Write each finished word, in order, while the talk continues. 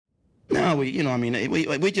No, we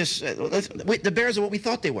just the Bears are what we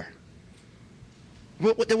thought they were.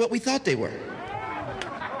 They're what we thought they were.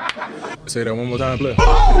 Say that one more time, play.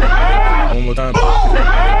 One more time.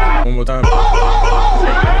 One more time.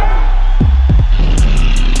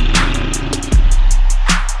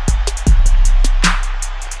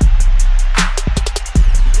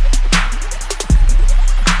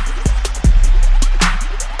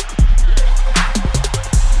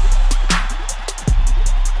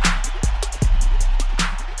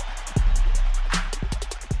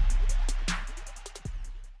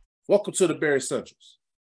 Welcome to the Bears Essentials.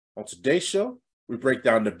 On today's show, we break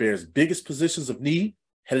down the Bears' biggest positions of need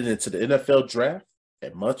headed into the NFL draft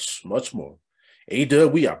and much, much more.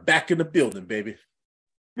 A-Dub, we are back in the building, baby.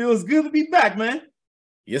 Feels good to be back, man.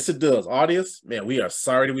 Yes, it does. Audience, man, we are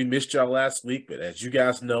sorry that we missed y'all last week, but as you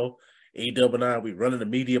guys know, A-Dub and I, we running a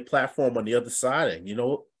media platform on the other side, and you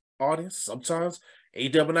know, audience, sometimes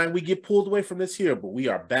A-Dub and I, we get pulled away from this here, but we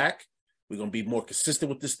are back. We're going to be more consistent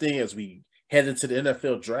with this thing as we head into the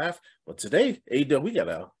NFL draft. But today, A-Dub, we got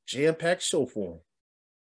a jam-packed show for him.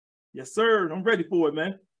 Yes, sir. I'm ready for it,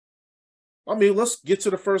 man. I mean, let's get to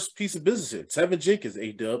the first piece of business here. Tevin Jenkins,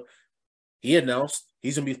 A-Dub, he announced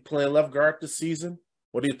he's going to be playing left guard this season.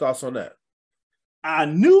 What are your thoughts on that? I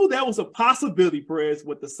knew that was a possibility, Perez,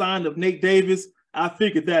 with the sign of Nate Davis. I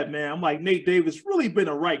figured that, man. I'm like, Nate Davis really been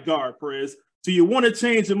a right guard, Perez. Do you want to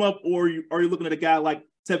change him up, or are you looking at a guy like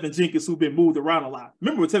Tevin Jenkins, who's been moved around a lot?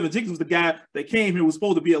 Remember when Tevin Jenkins was the guy that came here, was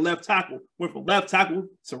supposed to be a left tackle, went from left tackle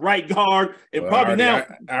to right guard, and I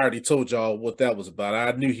already told y'all what that was about.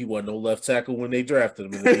 I knew he wasn't no left tackle when they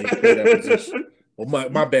drafted him in that position.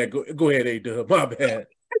 Well, my bad. Go ahead, A-Dub. My bad.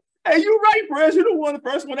 Hey, you're right, Perez. You're the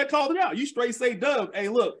first one that called it out. You straight say, Dub, hey,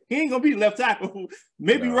 look, he ain't going to be left tackle.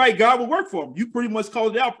 Maybe right guard will work for him. You pretty much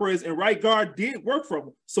called it out, Perez, and right guard did work for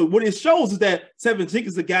him. So what it shows is that Tevin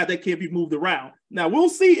Jenkins is a guy that can't be moved around. Now, we'll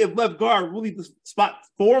see if left guard really the spot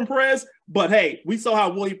for him, Perez. But, hey, we saw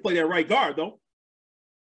how well he played at right guard, though.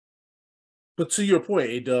 But to your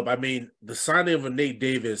point, A-Dub, I mean, the signing of a Nate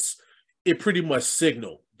Davis, it pretty much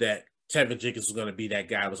signaled that Tevin Jenkins was going to be that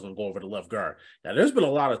guy that was going to go over to left guard. Now, there's been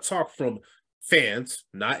a lot of talk from fans,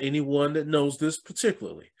 not anyone that knows this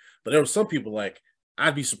particularly, but there were some people like,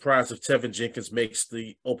 I'd be surprised if Tevin Jenkins makes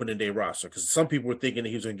the opening day roster, because some people were thinking that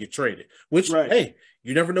he was going to get traded, which, Hey,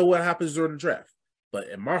 you never know what happens during the draft. But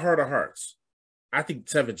in my heart of hearts, I think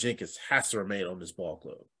Tevin Jenkins has to remain on this ball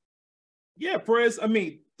club. Yeah, Perez, I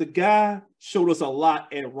mean, the guy showed us a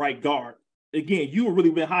lot at right guard. Again, you were really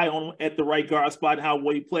been high on him at the right guard spot and how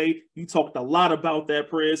well he played. You talked a lot about that,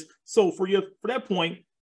 Perez. So for that point,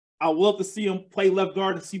 I would love to see him play left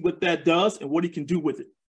guard and see what that does and what he can do with it.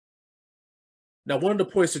 Now, one of the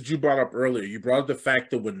points that you brought up earlier, you brought up the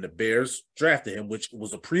fact that when the Bears drafted him, which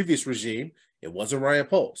was a previous regime, it wasn't Ryan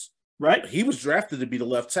Poles. Right. He was drafted to be the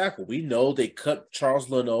left tackle. We know they cut Charles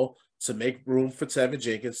Leno to make room for Tevin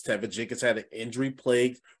Jenkins. Tevin Jenkins had an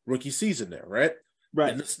injury-plagued rookie season there, right?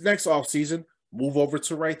 Right. And this next offseason, move over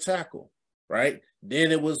to right tackle, right?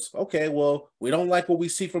 Then it was, okay, well, we don't like what we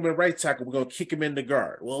see from a right tackle. We're going to kick him in the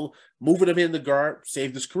guard. Well, moving him in the guard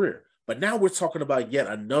saved his career. But now we're talking about yet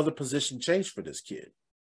another position change for this kid.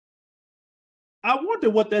 I wonder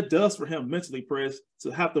what that does for him mentally, Perez,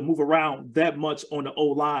 to have to move around that much on the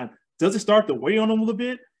O-line. Does it start to weigh on him a little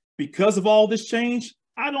bit because of all this change?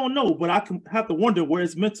 I don't know, but I can have to wonder where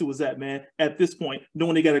his mental is at, man, at this point,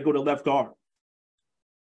 knowing they got to go to left guard.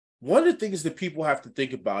 One of the things that people have to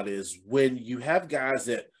think about is when you have guys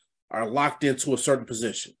that are locked into a certain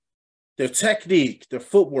position, their technique, their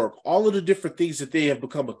footwork, all of the different things that they have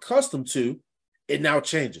become accustomed to, it now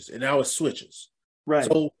changes and now it switches. Right.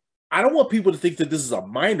 So I don't want people to think that this is a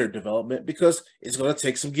minor development because it's going to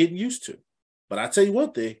take some getting used to. But I tell you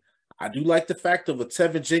one thing, I do like the fact of a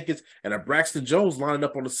Tevin Jenkins and a Braxton Jones lining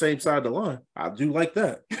up on the same side of the line. I do like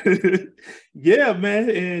that. Yeah,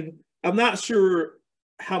 man. And I'm not sure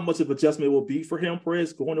how much of adjustment it will be for him,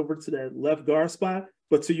 Perez, going over to that left guard spot.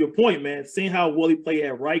 But to your point, man, seeing how well he played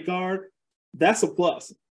at right guard, that's a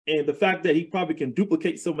plus. And the fact that he probably can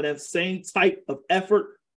duplicate some of that same type of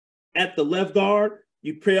effort at the left guard,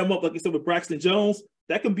 you pair him up, like you said, with Braxton Jones,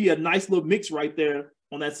 that can be a nice little mix right there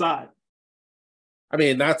on that side. I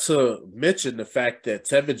mean, not to mention the fact that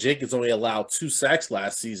Tevin Jenkins only allowed 2 sacks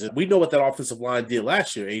last season. We know what that offensive line did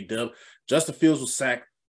last year, A-Dub. Justin Fields was sacked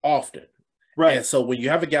often. Right. And so when you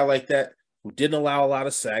have a guy like that who didn't allow a lot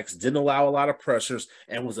of sacks, didn't allow a lot of pressures,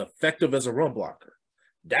 and was effective as a run blocker,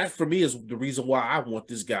 that for me is the reason why I want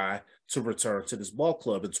this guy to return to this ball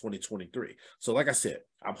club in 2023. So like I said,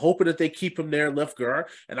 I'm hoping that they keep him there left guard,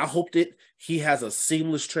 and I hope that he has a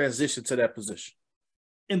seamless transition to that position.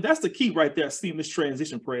 And that's the key right there, seamless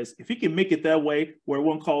transition, Prez. If he can make it that way where it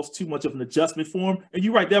won't cause too much of an adjustment for him, and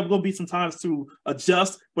you're right, there are going to be some times to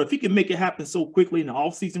adjust, but if he can make it happen so quickly in the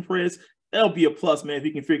offseason, Prez, that'll be a plus, man, if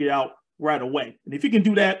he can figure it out right away. And if he can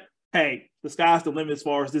do that, hey, the sky's the limit as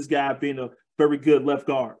far as this guy being a very good left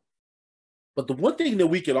guard. But the one thing that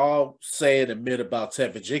we can all say and admit about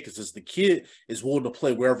Tevin Jenkins is the kid is willing to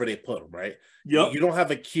play wherever they put him, right? Yep. You don't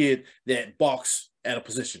have a kid that balks at a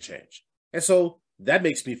position change. And so that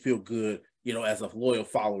makes me feel good, as a loyal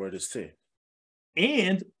follower of this team.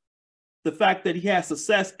 And the fact that he has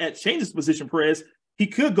success at changing his position, Perez, he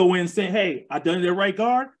could go in and say, hey, I done it at right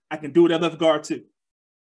guard. I can do it at left guard too.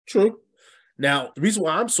 True. Now, the reason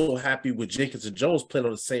why I'm so happy with Jenkins and Jones playing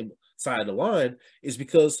on the same side of the line is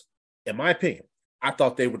because, in my opinion, I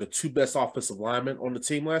thought they were the two best offensive linemen on the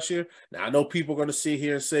team last year. Now, I know people are going to sit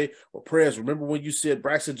here and say, well, Perez, remember when you said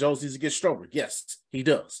Braxton Jones needs to get stronger? Yes, he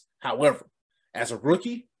does. However, as a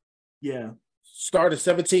rookie, started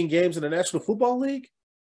 17 games in the National Football League,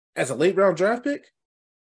 as a late-round draft pick,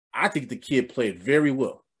 I think the kid played very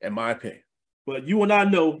well, in my opinion. But you and I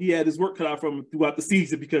know he had his work cut out from him throughout the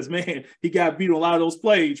season because, man, he got beat on a lot of those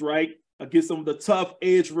plays, right, against some of the tough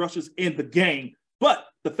edge rushers in the game. But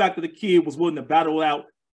the fact that the kid was willing to battle out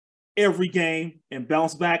every game and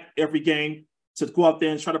bounce back every game to go out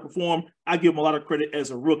there and try to perform, I give him a lot of credit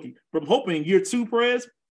as a rookie. But I'm hoping year two, Perez,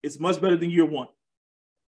 it's much better than year one.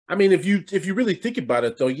 I mean, if you really think about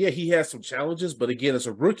it, though, yeah, he has some challenges. But again, as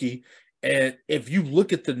a rookie, and if you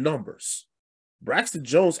look at the numbers, Braxton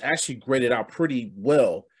Jones actually graded out pretty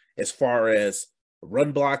well as far as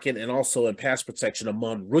run blocking and also in pass protection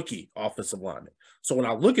among rookie offensive linemen. So when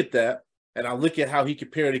I look at that and I look at how he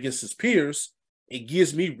compared against his peers, it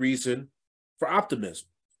gives me reason for optimism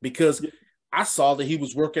because I saw that he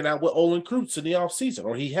was working out with Olin Kreutz in the offseason,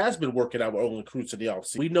 or he has been working out with Olin Kreutz in the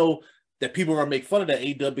offseason. We know that people are going to make fun of that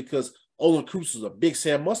A-Dub because Olin Kreutz is a big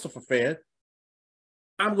Sam Mustipher fan.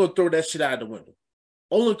 I'm going to throw that shit out the window.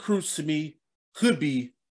 Olin Kreutz, to me, could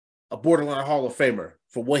be a borderline Hall of Famer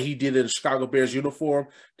for what he did in the Chicago Bears uniform.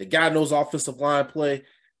 The guy knows offensive line play.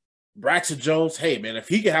 Braxton Jones, hey, man, if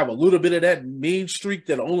he could have a little bit of that mean streak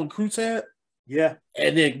that Olin Kreutz had,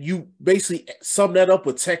 and then you basically sum that up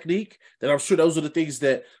with technique, then I'm sure those are the things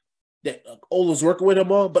that Olin's working with him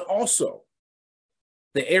on. But also,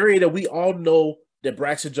 the area that we all know that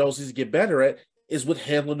Braxton Jones needs to get better at is with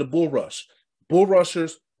handling the bull rush. Bull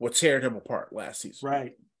rushers were tearing him apart last season.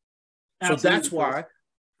 Right. So that's why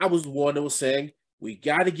I was the one that was saying we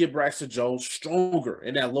got to get Braxton Jones stronger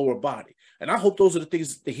in that lower body. And I hope those are the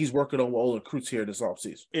things that he's working on with Olin Kreutz here this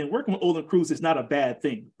offseason. And working with Olin Kreutz is not a bad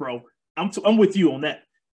thing, bro. I'm with you on that.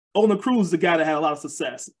 Olin Kreutz is the guy that had a lot of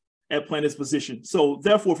success at playing this position. So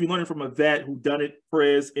therefore, if you're learning from a vet who done it,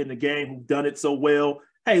 Perez, in the game, who done it so well,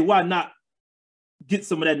 hey, why not get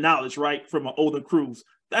some of that knowledge, right, from an Olin Kreutz?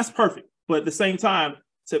 That's perfect. But at the same time,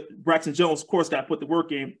 Braxton Jones, of course, got to put the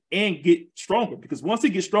work in and get stronger because once he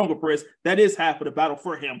gets stronger, Perez, that is half of the battle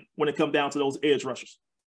for him when it comes down to those edge rushers.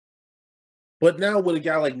 But now with a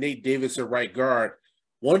guy like Nate Davis at right guard,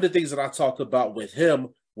 one of the things that I talked about with him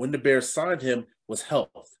when the Bears signed him was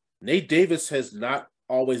health. Nate Davis has not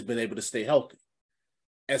always been able to stay healthy.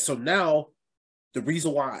 And so now the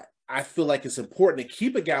reason why I feel like it's important to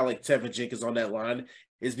keep a guy like Tevin Jenkins on that line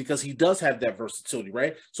is because he does have that versatility,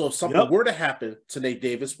 right? So if something were to happen to Nate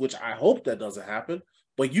Davis, which I hope that doesn't happen,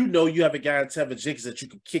 but you have a guy in Tevin Jenkins that you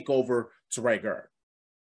can kick over to right guard.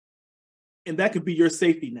 And that could be your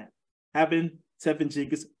safety net, having Tevin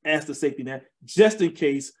Jenkins as the safety net, just in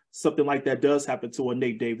case something like that does happen to a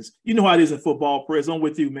Nate Davis. You know how it is in football, Perez. I'm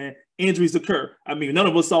with you, man. Injuries occur. I mean, none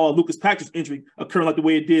of us saw Lucas Patrick's injury occur like the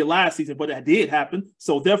way it did last season, but that did happen.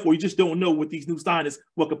 So therefore, you just don't know with these new signings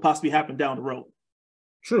what could possibly happen down the road.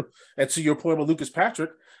 True. And to your point with Lucas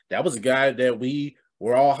Patrick, that was a guy that we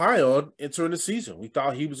were all high on entering the season. We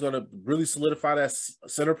thought he was going to really solidify that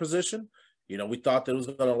center position. We thought that it was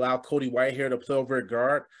going to allow Cody Whitehair to play over at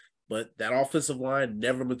guard, but that offensive line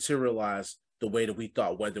never materialized the way that we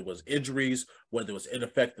thought, whether it was injuries, whether it was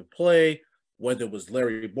ineffective play, whether it was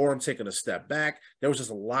Larry Borom taking a step back. There was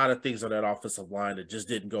just a lot of things on that offensive line that just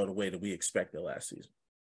didn't go the way that we expected last season.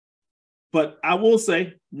 But I will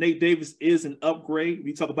say Nate Davis is an upgrade.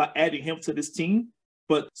 We talk about adding him to this team.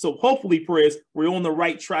 But so hopefully, Perez, we're on the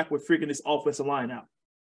right track with figuring this offensive line out.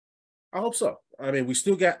 I hope so. I mean, we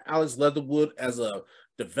still got Alex Leatherwood as a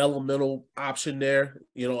developmental option there,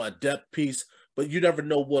 a depth piece. But you never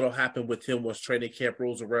know what will happen with him once training camp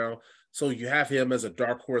rolls around. So you have him as a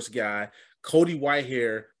dark horse guy. Cody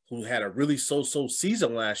Whitehair, who had a really so-so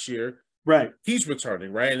season last year. Right. He's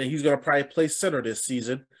returning, right? And then he's going to probably play center this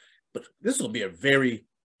season. But this will be a very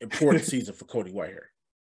important season for Cody Whitehair.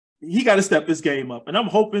 he got to step his game up. And I'm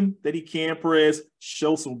hoping that he can, Perez,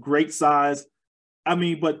 show some great size. I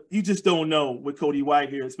mean, but you just don't know with Cody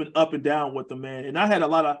Whitehair. It's been up and down with the man. And I had a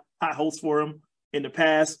lot of high hopes for him in the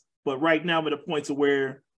past, but right now I'm at a point to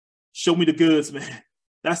where show me the goods, man.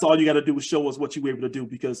 That's all you got to do is show us what you were able to do,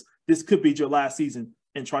 because this could be your last season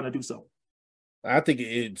and trying to do so. I think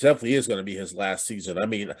it definitely is going to be his last season. I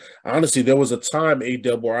mean, honestly, there was a time,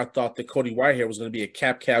 A-Dub, where I thought that Cody Whitehair was going to be a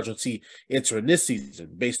cap casualty entering this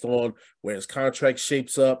season based on where his contract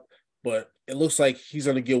shapes up, but it looks like he's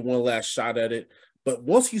going to get one last shot at it. But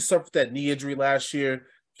once he suffered that knee injury last year,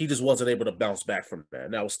 he just wasn't able to bounce back from that,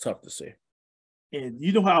 and that was tough to see. And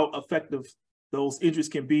you know how effective those injuries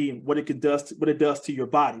can be and what it does to your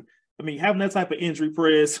body. I mean, having that type of injury,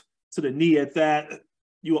 Perez, to the knee at that,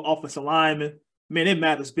 you're an offensive lineman, man, it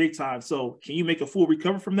matters big time. So can you make a full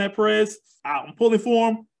recovery from that, Perez? I'm pulling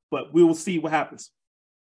for him, but we will see what happens.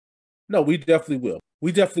 No, we definitely will.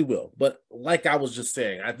 We definitely will. But like I was just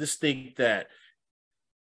saying, I just think that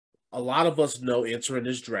a lot of us know entering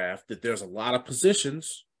this draft that there's a lot of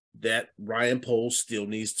positions that Ryan Poles still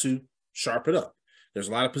needs to sharpen up. There's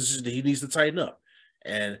a lot of positions that he needs to tighten up.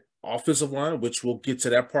 And offensive line, which we'll get to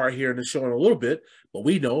that part here in the show in a little bit, but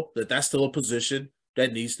we know that that's still a position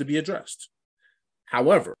that needs to be addressed.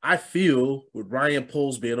 However, I feel with Ryan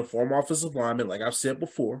Poles being a former offensive lineman, like I've said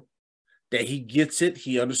before, that he gets it.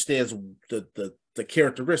 He understands the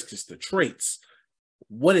characteristics, the traits,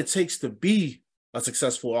 what it takes to be a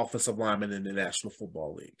successful offensive lineman in the National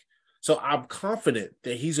Football League. So I'm confident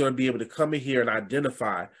that he's going to be able to come in here and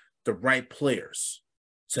identify the right players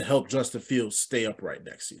to help Justin Fields stay upright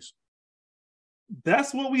next season.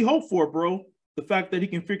 That's what we hope for, bro. The fact that he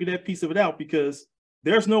can figure that piece of it out, because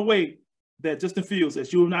there's no way that Justin Fields,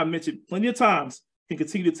 as you and I mentioned plenty of times, can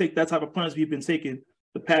continue to take that type of punishment we've been taking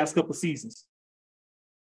the past couple of seasons.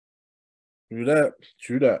 True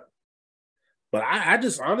that. But I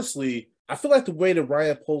just honestly, I feel like the way that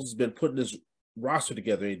Ryan Poles has been putting his roster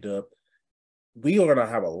together, A-Dub, we are going to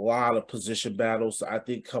have a lot of position battles, I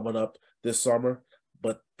think, coming up this summer.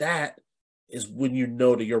 But that is when you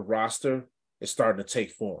know that your roster is starting to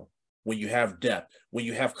take form. When you have depth, when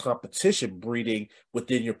you have competition breeding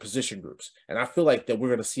within your position groups. And I feel like that we're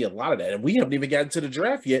going to see a lot of that. And we haven't even gotten to the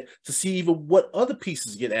draft yet to see even what other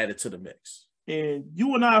pieces get added to the mix. And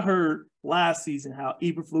you and I heard last season how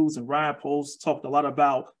Eberflus and Ryan Poles talked a lot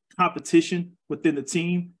about competition within the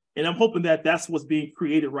team. And I'm hoping that that's what's being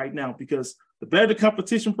created right now, because the better the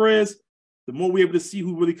competition, Perez, the more we're able to see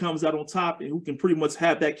who really comes out on top and who can pretty much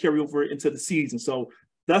have that carryover into the season. So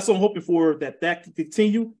that's what I'm hoping for, that can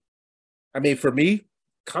continue. I mean, for me,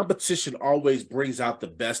 competition always brings out the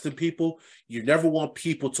best in people. You never want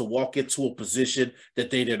people to walk into a position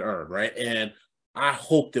that they didn't earn, right? And I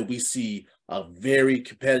hope that we see a very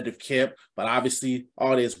competitive camp, but obviously,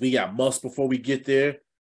 audience, we got months before we get there.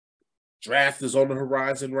 Draft is on the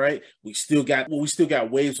horizon, right? We still got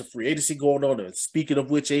waves of free agency going on. And speaking of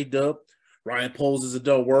which, A-Dub, Ryan Poles isn't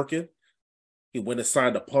done working. He went and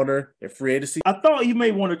signed a punter in free agency. I thought you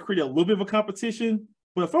may want to create a little bit of a competition,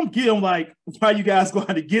 but if I'm getting him, like, why you guys going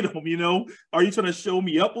to get him, you know? Are you trying to show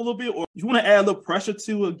me up a little bit, or you want to add a little pressure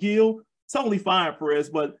to a Gill? Totally fine, Perez,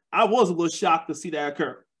 but I was a little shocked to see that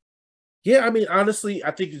occur. Yeah, I mean, honestly,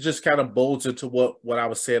 I think it just kind of bolds into what I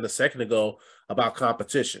was saying a second ago about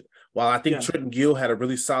competition. While I think Trenton Gill had a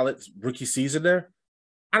really solid rookie season there,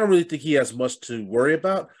 I don't really think he has much to worry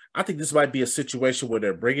about. I think this might be a situation where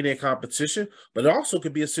they're bringing in competition, but it also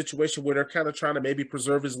could be a situation where they're kind of trying to maybe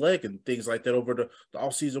preserve his leg and things like that over the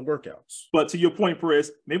off-season workouts. But to your point,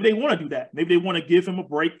 Perez, maybe they want to do that. Maybe they want to give him a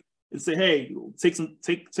break and say, hey, take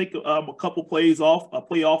a couple plays off, a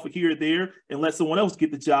play off here or there, and let someone else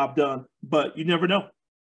get the job done. But you never know.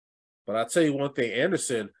 But I'll tell you one thing,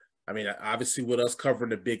 Anderson, I mean, obviously with us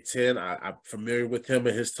covering the Big Ten, I'm familiar with him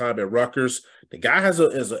and his time at Rutgers. The guy has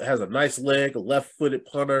a nice leg, a left-footed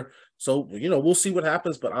punter. So, you know, we'll see what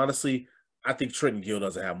happens. But honestly, I think Trenton Gill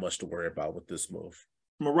doesn't have much to worry about with this move.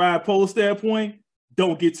 From a Ryan Poles standpoint,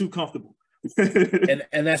 don't get too comfortable.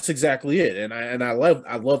 and that's exactly it. And I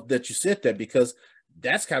love that you said that, because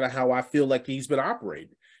that's kind of how I feel like he's been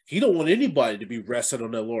operating. He don't want anybody to be resting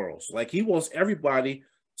on their laurels. Like, he wants everybody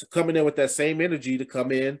to come in there with that same energy to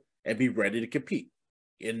come in and be ready to compete.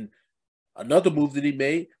 And another move that he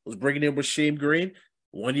made was bringing in Rasheem Green,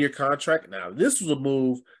 1-year contract. Now, this was a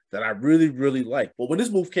move that I really, really liked. But when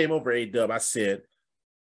this move came over, A-Dub, I said,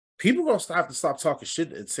 people are going to have to stop talking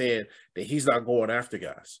shit and saying that he's not going after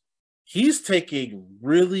guys. He's taking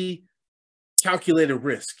really calculated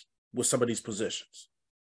risk with some of these positions.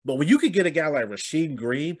 But when you could get a guy like Rasheem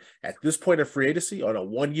Green at this point of free agency on a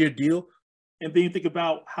 1-year deal. And then you think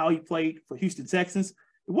about how he played for Houston Texans.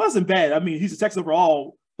 it wasn't bad. I mean, he's a Texas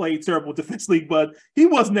overall, played terrible defensively, but he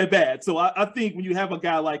wasn't that bad. So I think when you have a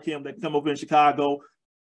guy like him that come over in Chicago,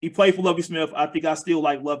 he played for Lovie Smith. I think I still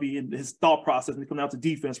like Lovie and his thought process when it comes down to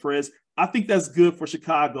defense, Perez. I think that's good for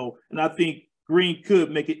Chicago, and I think Green could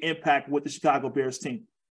make an impact with the Chicago Bears team.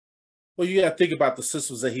 Well, you got to think about the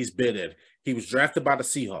systems that he's been in. He was drafted by the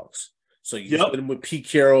Seahawks. So you put him with Pete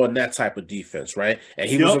Carroll and that type of defense, right? And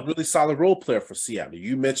he was a really solid role player for Seattle.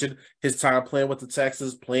 You mentioned his time playing with the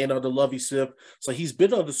Texans, playing under Lovie Smith. So he's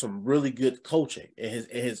been under some really good coaching in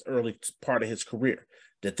his early part of his career.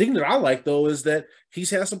 The thing that I like, though, is that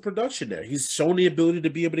he's had some production there. He's shown the ability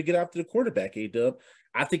to be able to get after the quarterback, A-Dub.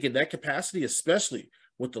 I think in that capacity, especially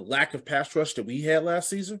with the lack of pass rush that we had last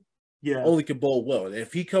season, only can bode well. And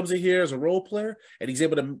if he comes in here as a role player and he's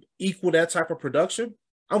able to equal that type of production,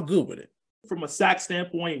 I'm good with it. From a sack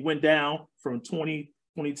standpoint, went down from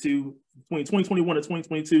 2021 to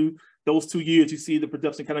 2022. Those 2 years, you see the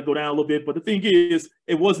production kind of go down a little bit. But the thing is,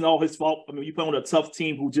 it wasn't all his fault. I mean, you play on a tough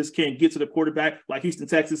team who just can't get to the quarterback like Houston,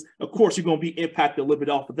 Texas. Of course, you're going to be impacted a little bit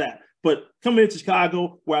off of that. But coming into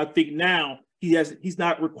Chicago, where I think now he's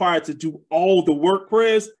not required to do all the work,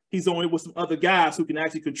 Perez. He's only with some other guys who can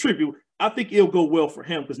actually contribute. I think it'll go well for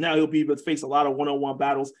him because now he'll be able to face a lot of one-on-one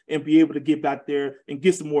battles and be able to get back there and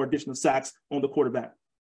get some more additional sacks on the quarterback.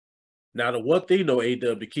 Now, the one thing, though,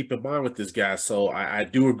 A-Dub, to keep in mind with this guy, so I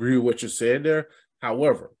do agree with what you're saying there.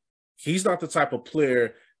 However, he's not the type of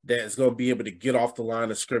player that is going to be able to get off the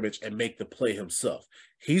line of scrimmage and make the play himself.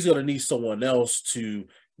 He's going to need someone else to,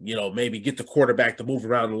 maybe get the quarterback to move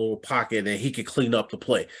around a little pocket and he can clean up the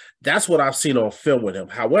play. That's what I've seen on film with him.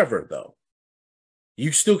 However, though,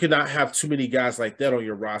 you still cannot have too many guys like that on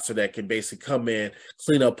your roster that can basically come in,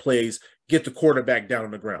 clean up plays, get the quarterback down on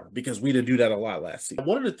the ground, because we didn't do that a lot last season.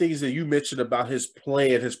 One of the things that you mentioned about his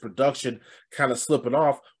play and his production kind of slipping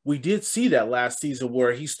off, we did see that last season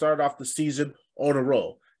where he started off the season on a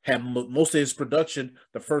roll, had most of his production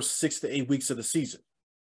the first 6 to 8 weeks of the season.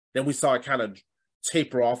 Then we saw it kind of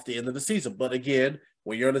taper off the end of the season. But again,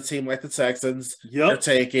 when you're on a team like the Texans, they're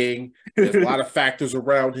taking, there's a lot of factors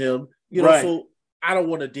around him, so I don't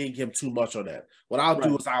want to ding him too much on that. What I'll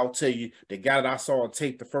do is I'll tell you the guy that I saw on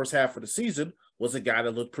tape the first half of the season was a guy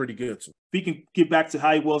that looked pretty good too. If he can get back to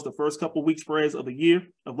how he was the first couple of weeks, Perez, of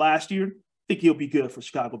last year, I think he'll be good for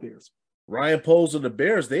Chicago Bears. Ryan Poles and the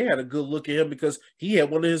Bears, they had a good look at him because he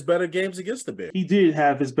had one of his better games against the Bears. He did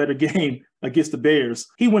have his better game against the Bears.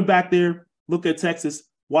 He went back there, looked at Texas,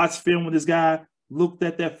 watched film with this guy, looked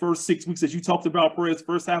at that first 6 weeks that you talked about, Perez,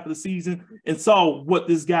 first half of the season, and saw what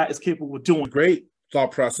this guy is capable of doing. Great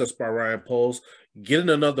thought process by Ryan Poles, getting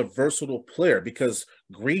another versatile player, because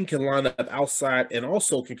Green can line up outside and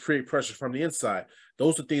also can create pressure from the inside.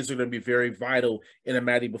 Those are things that are going to be very vital in a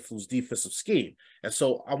Matty Eberflus defensive scheme. And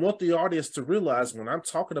so I want the audience to realize when I'm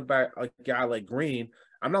talking about a guy like Green,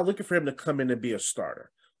 I'm not looking for him to come in and be a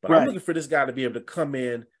starter, but I'm looking for this guy to be able to come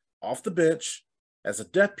in off the bench as a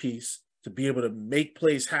depth piece to be able to make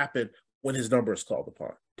plays happen when his number is called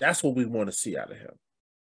upon. That's what we want to see out of him.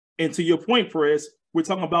 And to your point, Perez, we're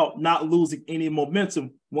talking about not losing any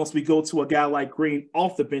momentum once we go to a guy like Green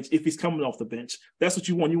off the bench, if he's coming off the bench. That's what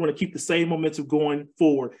you want. You want to keep the same momentum going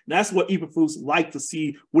forward. And that's what Eberflus like to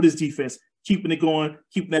see with his defense, keeping it going,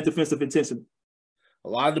 keeping that defensive intensity. A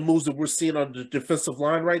lot of the moves that we're seeing on the defensive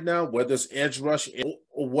line right now, whether it's edge rush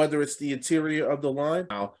or whether it's the interior of the line,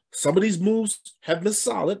 now, some of these moves have been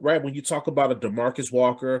solid, right? When you talk about a DeMarcus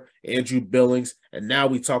Walker, Andrew Billings, and now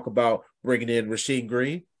we talk about bringing in Rasheed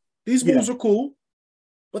Green. These moves are cool,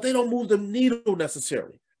 but they don't move the needle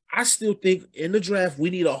necessarily. I still think in the draft, we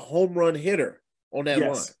need a home run hitter on that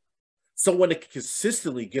line. Someone that can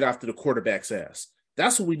consistently get after the quarterback's ass.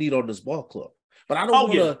 That's what we need on this ball club. But I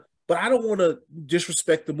don't want to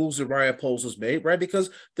disrespect the moves that Ryan Poles has made, right? Because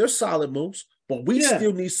they're solid moves, but we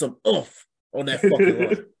still need some oomph on that fucking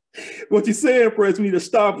line. What you saying, Perez? We need a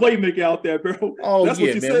star playmaker out there, bro. Oh, that's yeah,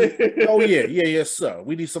 what you man. Yes, sir.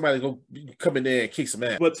 We need somebody to go come in there and kick some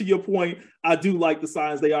ass. But to your point, I do like the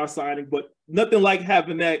signs they are signing, but nothing like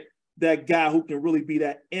having that guy who can really be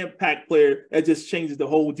that impact player that just changes the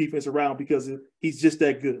whole defense around because he's just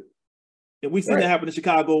that good. And we've seen that happen in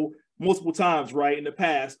Chicago multiple times, right, in the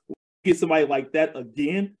past. Get somebody like that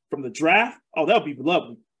again from the draft, oh, that would be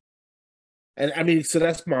lovely. And I mean, so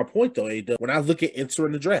that's my point, though, A-Dub. When I look at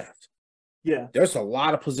entering the draft, there's a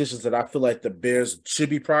lot of positions that I feel like the Bears should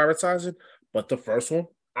be prioritizing. But the first one,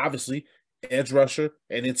 obviously, edge rusher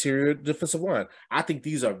and interior defensive line. I think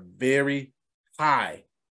these are very high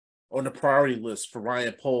on the priority list for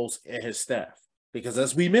Ryan Poles and his staff. Because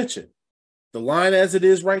as we mentioned, the line as it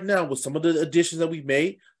is right now with some of the additions that we've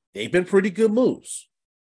made, they've been pretty good moves.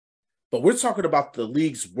 But we're talking about the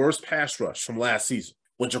league's worst pass rush from last season.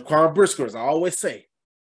 When Jaquan Brisker, as I always say,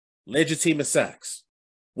 led your team in sacks.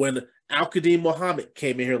 When Al-Qadim Muhammad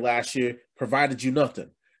came in here last year, provided you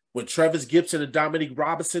nothing. When Travis Gibson and Dominique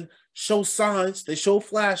Robinson showed signs, they showed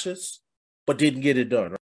flashes, but didn't get it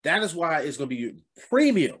done. That is why it's going to be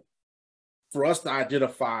premium for us to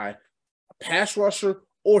identify a pass rusher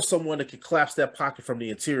or someone that can collapse that pocket from the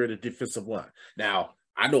interior of the defensive line. Now,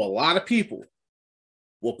 I know a lot of people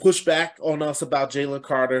will push back on us about Jalen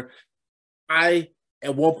Carter. I,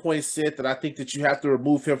 at one point, said that I think that you have to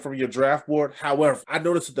remove him from your draft board. However, I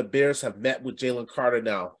noticed that the Bears have met with Jalen Carter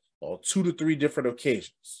now on 2 to 3 different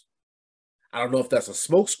occasions. I don't know if that's a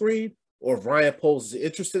smokescreen or if Ryan Poles is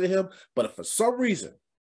interested in him, but if for some reason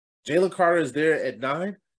Jalen Carter is there at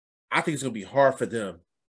 9, I think it's going to be hard for them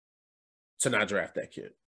to not draft that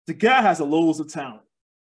kid. The guy has a loads of talent.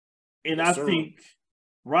 And Yes, I sir. think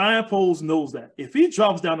Ryan Poles knows that. If he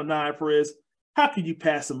drops down to 9, Perez, how can you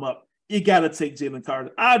pass him up? You got to take Jalen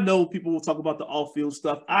Carter. I know people will talk about the off-field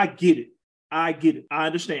stuff. I get it. I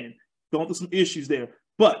understand. Going through some issues there.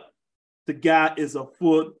 But the guy is a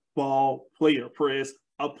football player, Perez,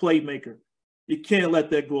 a playmaker. You can't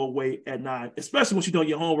let that go away at 9, especially once you've done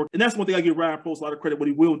your homework. And that's one thing I give Ryan Poles a lot of credit. What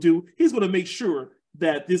he will do, he's going to make sure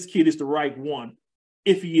that this kid is the right one,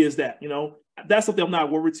 if he is that. That's something I'm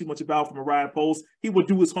not worried too much about from a Ryan Poles. He will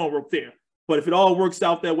do his homework there. But if it all works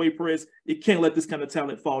out that way, Perez, you can't let this kind of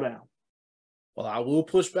talent fall down. Well, I will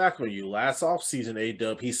push back on you. Last offseason,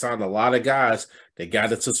 A-Dub, he signed a lot of guys that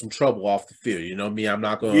got into some trouble off the field. You know me, I'm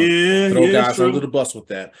not going to throw guys under the bus with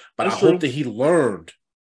that. But I hope that he learned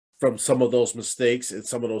from some of those mistakes and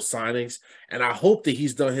some of those signings. And I hope that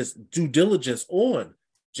he's done his due diligence on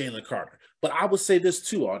Jalen Carter. But I would say this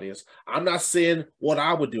too, audience. I'm not saying what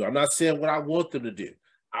I would do. I'm not saying what I want them to do.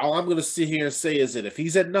 All I'm going to sit here and say is that if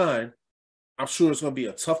he's at 9, I'm sure it's going to be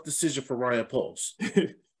a tough decision for Ryan Poles.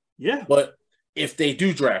 Yeah. But if they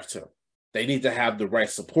do draft him, they need to have the right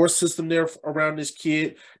support system there around this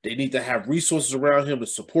kid. They need to have resources around him to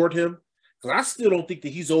support him. Because I still don't think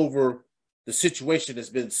that he's over the situation that's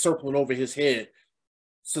been circling over his head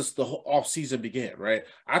since the whole offseason began, right?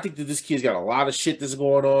 I think that this kid's got a lot of shit that's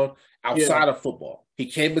going on outside of football. He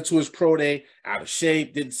came into his pro day out of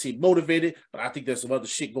shape, didn't seem motivated, but I think there's some other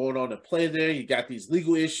shit going on at play there. He got these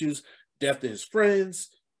legal issues, death to his friends.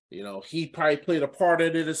 He probably played a part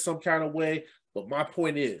in it in some kind of way. But my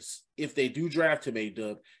point is, if they do draft him,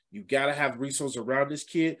 A-Dub, you got to have resources around this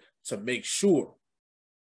kid to make sure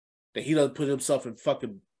that he doesn't put himself in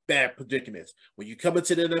fucking bad predicaments. When you come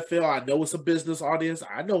into the NFL, I know it's a business audience.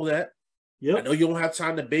 I know that. Yep. I know you don't have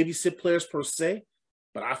time to babysit players per se,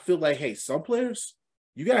 but I feel like, hey, some players,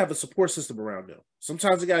 you got to have a support system around them.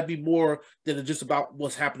 Sometimes it got to be more than just about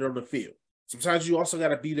what's happening on the field. Sometimes you also got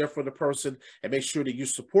to be there for the person and make sure that you're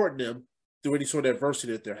supporting them through any sort of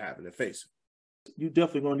adversity that they're having and facing. You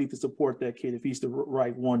definitely going to need to support that kid if he's the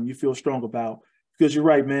right one you feel strong about. Because you're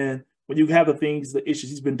right, man. When you have the issues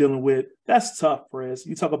he's been dealing with, that's tough, Perez.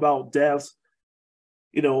 You talk about deaths,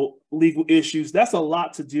 legal issues. That's a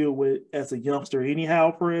lot to deal with as a youngster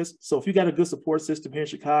anyhow, Perez. So if you got a good support system here in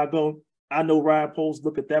Chicago, I know Ryan Poles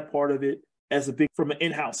look at that part of it as from an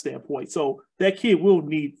in-house standpoint. So that kid will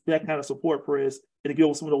need that kind of support, Perez, and to get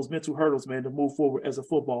over some of those mental hurdles, man, to move forward as a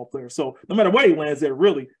football player. So no matter where he lands there,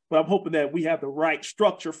 really, but I'm hoping that we have the right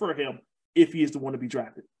structure for him if he is the one to be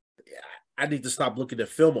drafted. Yeah, I need to stop looking at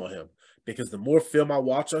film on him because the more film I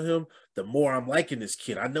watch on him, the more I'm liking this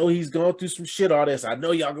kid. I know he's going through some shit all this. I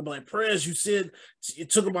know y'all gonna be like, Perez, you said you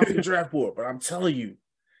took him off your draft board, but I'm telling you,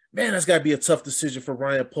 man, that's got to be a tough decision for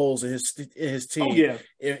Ryan Poles and his team. Oh, yeah.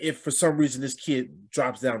 If for some reason this kid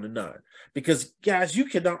drops down to 9. Because, guys, you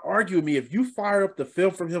cannot argue with me. If you fire up the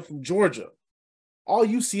film from him from Georgia, all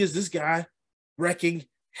you see is this guy wrecking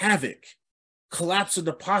havoc, collapsing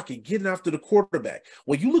the pocket, getting after the quarterback.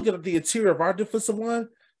 When you look at the interior of our defensive line,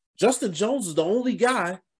 Justin Jones is the only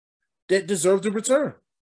guy that deserved a return.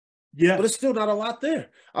 Yeah. But it's still not a lot there.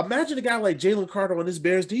 Imagine a guy like Jalen Carter on this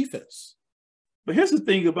Bears defense. But here's the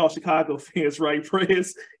thing about Chicago fans, right,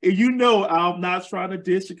 Perez? And I'm not trying to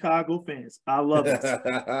diss Chicago fans. I love it.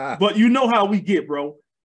 But you know how we get, bro.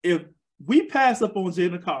 If we pass up on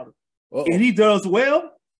Jalen Carter and he does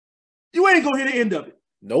well, you ain't going to hear the end of it.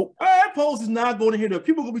 Nope. Ryan Poles is not going to hear that.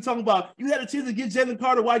 People are going to be talking about, you had a chance to get Jalen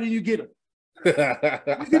Carter. Why didn't you get him? We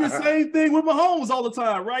did the same thing with Mahomes all the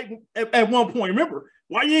time, right? At one point, remember,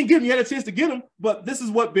 why you ain't get him? You had a chance to get him, but this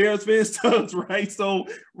is what Bears fans does, right? So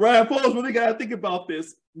Ryan Poles really got to think about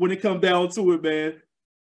this when it comes down to it, man.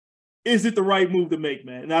 Is it the right move to make,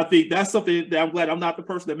 man? And I think that's something that I'm glad I'm not the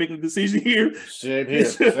person that making the decision here. Same here.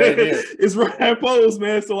 Same here. It's Ryan Poles,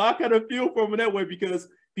 man. So I kind of feel for him in that way because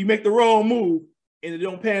you make the wrong move and it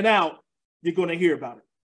don't pan out, you're going to hear about it.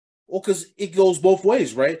 Well, because it goes both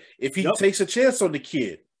ways, right? If he Yep. takes a chance on the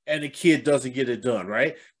kid and the kid doesn't get it done,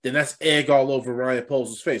 right, then that's egg all over Ryan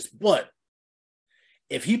Poles' face. But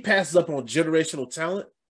if he passes up on generational talent,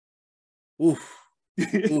 oof.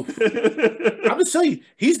 I'm just telling you,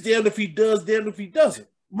 he's damned if he does, damned if he doesn't.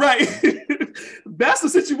 Right. That's the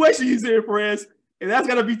situation he's in, Perez. And that's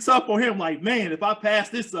got to be tough on him. Like, man, if I pass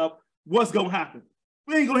this up, what's going to happen?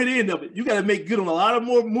 We ain't going to hit the end of it. You got to make good on a lot of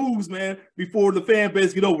more moves, man, before the fan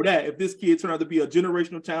base get over that. If this kid turns out to be a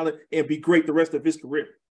generational talent and be great the rest of his career.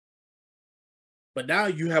 But now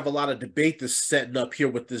you have a lot of debate that's setting up here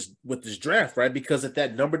with this draft, right? Because at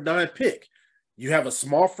that number 9 pick, you have a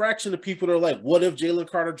small fraction of people that are like, what if Jalen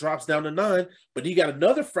Carter drops down to 9? But you got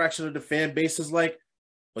another fraction of the fan base is like,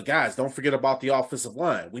 but guys, don't forget about the offensive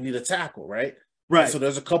line. We need a tackle, right? Right. So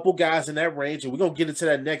there's a couple guys in that range, and we're going to get into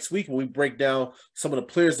that next week when we break down some of the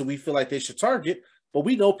players that we feel like they should target. But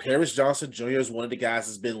we know Paris Johnson Jr. is one of the guys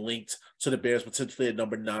that's been linked to the Bears potentially at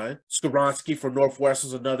number 9. Skoronski from Northwestern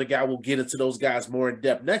is another guy. We'll get into those guys more in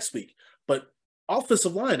depth next week. But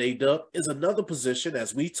offensive line, A-Dub, is another position,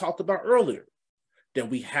 as we talked about earlier, that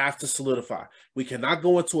we have to solidify. We cannot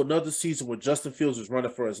go into another season where Justin Fields is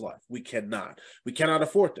running for his life. We cannot. We cannot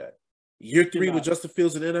afford that. Year 3 with Justin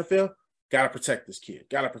Fields in the NFL, got to protect this kid.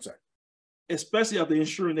 Got to protect. Especially after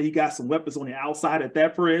ensuring that he got some weapons on the outside at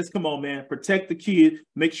that Perez. Come on, man. Protect the kid.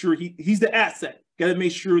 Make sure he's the asset. Got to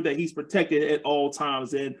make sure that he's protected at all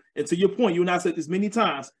times. And to your point, you and I said this many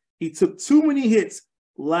times, he took too many hits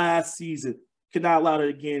last season. Cannot allow that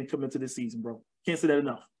again come into this season, bro. Can't say that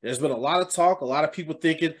enough. There's been a lot of talk, a lot of people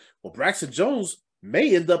thinking, well, Braxton Jones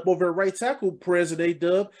may end up over at right tackle, Perez and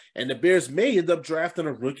A-Dub, and the Bears may end up drafting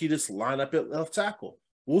a rookie that's line up at left tackle.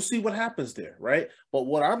 We'll see what happens there, right? But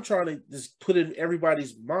what I'm trying to just put in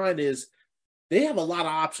everybody's mind is they have a lot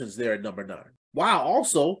of options there at number 9, while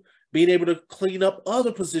also being able to clean up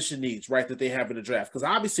other position needs, right, that they have in the draft. Because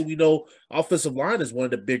obviously we know offensive line is one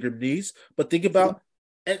of the bigger needs, but think about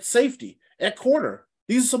at safety, at corner.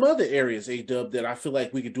 These are some other areas, A-Dub, that I feel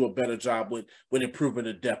like we could do a better job with improving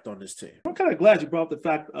the depth on this team. I'm kind of glad you brought up the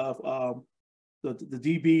fact of the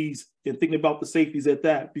DBs and thinking about the safeties at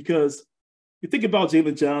that, because you think about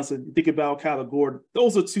Jalen Johnson, you think about Kyler Gordon.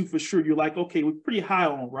 Those are two for sure. You're like, okay, we're pretty high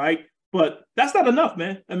on, right? But that's not enough,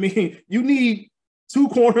 man. I mean, you need 2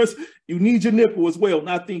 corners. You need your nickel as well. And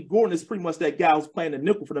I think Gordon is pretty much that guy who's playing the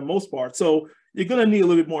nickel for the most part. So you're going to need a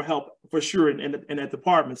little bit more help for sure in that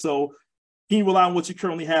department. So can you rely on what you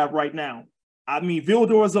currently have right now? I mean,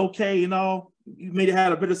 Vildor is okay, you know. You may have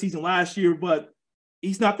had a better season last year, but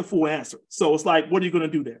he's not the full answer. So it's like, what are you going to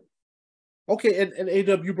do there? Okay, and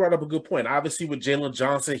A-Dub, you brought up a good point. Obviously, with Jalen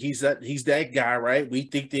Johnson, he's that guy, right? We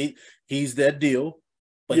think that he's that deal,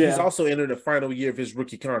 but he's also entering the final year of his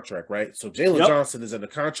rookie contract, right? So Jalen Johnson is in the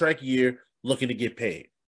contract year looking to get paid.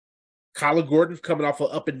 Kyler Gordon coming off an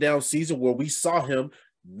up and down season where we saw him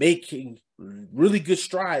making really good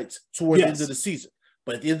strides towards the end of the season.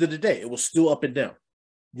 But at the end of the day, it was still up and down.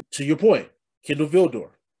 To your point, Kendall Vildor,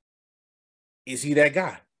 is he that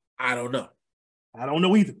guy? I don't know. I don't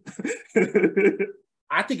know either.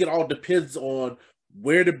 I think it all depends on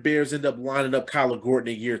where the Bears end up lining up Kyler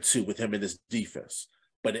Gordon in year 2 with him in this defense.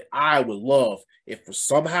 But I would love if for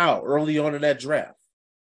somehow early on in that draft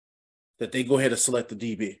that they go ahead and select the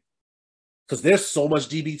DB. Because there's so much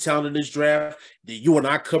DB talent in this draft that you and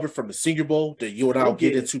I covered from the Senior Bowl that you and I will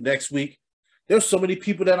get into next week. There's so many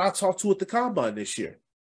people that I talked to at the Combine this year.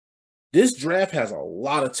 This draft has a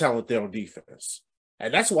lot of talent there on defense.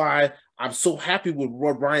 And that's why I'm so happy with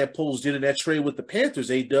what Ryan Poles did in that trade with the Panthers,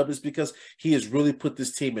 A-Dub, is because he has really put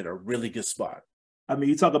this team in a really good spot. I mean,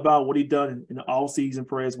 you talk about what he done in the all-season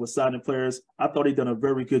Perez with signing players. I thought he done a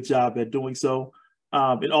very good job at doing so.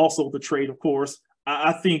 And also the trade, of course.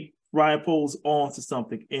 I think Ryan Poles on to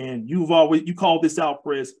something. And you called this out,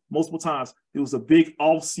 Perez, multiple times. It was a big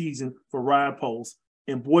off-season for Ryan Poles.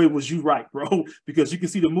 And boy, was you right, bro, because you can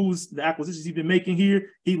see the moves, the acquisitions he's been making here.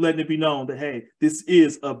 He letting it be known that, hey, this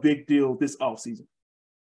is a big deal this offseason.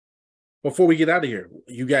 Before we get out of here,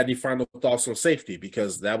 you got any final thoughts on safety?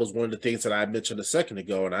 Because that was one of the things that I mentioned a second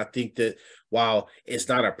ago. And I think that while it's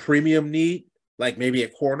not a premium need, like maybe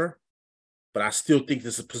at corner, but I still think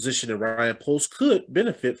this is a position that Ryan Poles could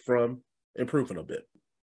benefit from improving a bit.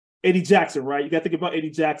 Eddie Jackson, right? You got to think about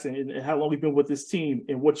Eddie Jackson and how long he's been with this team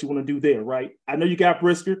and what you want to do there, right? I know you got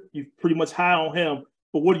Brisker. You're pretty much high on him,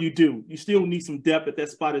 but what do? You still need some depth at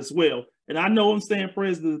that spot as well. And I know I'm saying,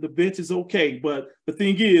 Prez, the bench is okay, but the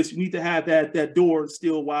thing is, you need to have that door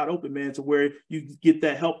still wide open, man, to where you get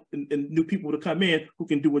that help and new people to come in who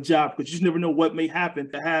can do a job, because you just never know what may happen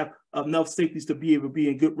to have enough safeties to be able to be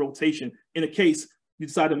in good rotation in a case you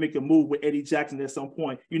decide to make a move with Eddie Jackson at some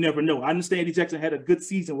point. You never know. I understand Eddie Jackson had a good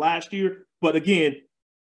season last year, but again,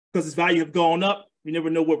 because his value have gone up, you never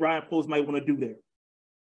know what Ryan Poles might want to do there.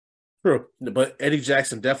 True, but Eddie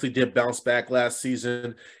Jackson definitely did bounce back last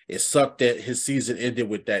season. It sucked that his season ended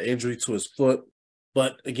with that injury to his foot.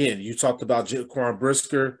 But again, you talked about Jaquan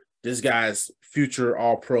Brisker. This guy's future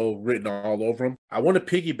All-Pro written all over him. I want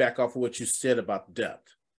to piggyback off of what you said about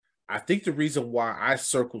depth. I think the reason why I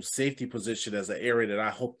circled safety position as an area that I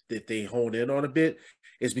hope that they hone in on a bit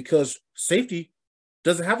is because safety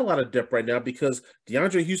doesn't have a lot of depth right now because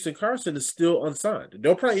DeAndre Houston Carson is still unsigned.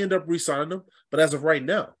 They'll probably end up re-signing him, but as of right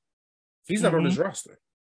now, he's not on his roster.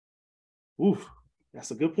 Oof,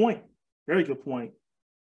 that's a good point. Very good point.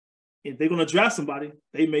 If they're going to draft somebody,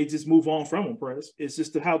 they may just move on from him, Prez. It's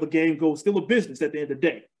just how the game goes. Still a business at the end of the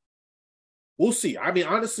day. We'll see. I mean,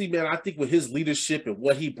 honestly, man, I think with his leadership and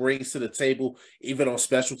what he brings to the table, even on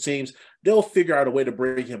special teams, they'll figure out a way to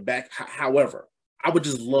bring him back. However, I would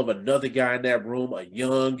just love another guy in that room, a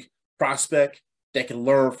young prospect that can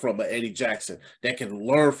learn from a Eddie Jackson, that can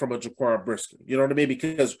learn from a Jaquan Brisker. You know what I mean?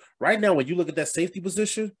 Because right now, when you look at that safety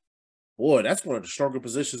position, boy, that's one of the stronger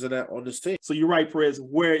positions in that on this team. So you're right, Perez.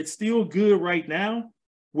 Where it's still good right now,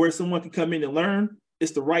 where someone can come in and learn,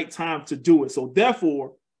 it's the right time to do it. So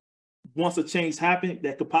therefore, once a change happens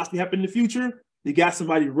that could possibly happen in the future, you got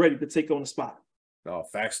somebody ready to take on the spot. Oh,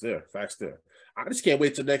 facts there. Facts there. I just can't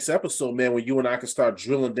wait till next episode, man, when you and I can start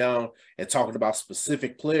drilling down and talking about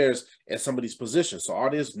specific players and some of these positions. So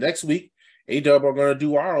audience, next week, A-Dub are going to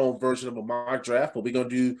do our own version of a mock draft, but we're going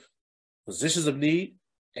to do positions of need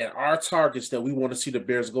and our targets that we want to see the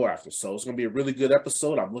Bears go after. So it's going to be a really good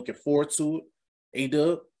episode. I'm looking forward to it.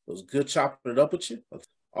 A-Dub, it was good chopping it up with you.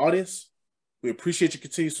 Audience, we appreciate your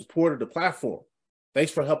continued support of the platform.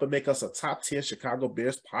 Thanks for helping make us a top 10 Chicago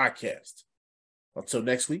Bears podcast. Until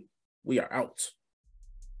next week, we are out.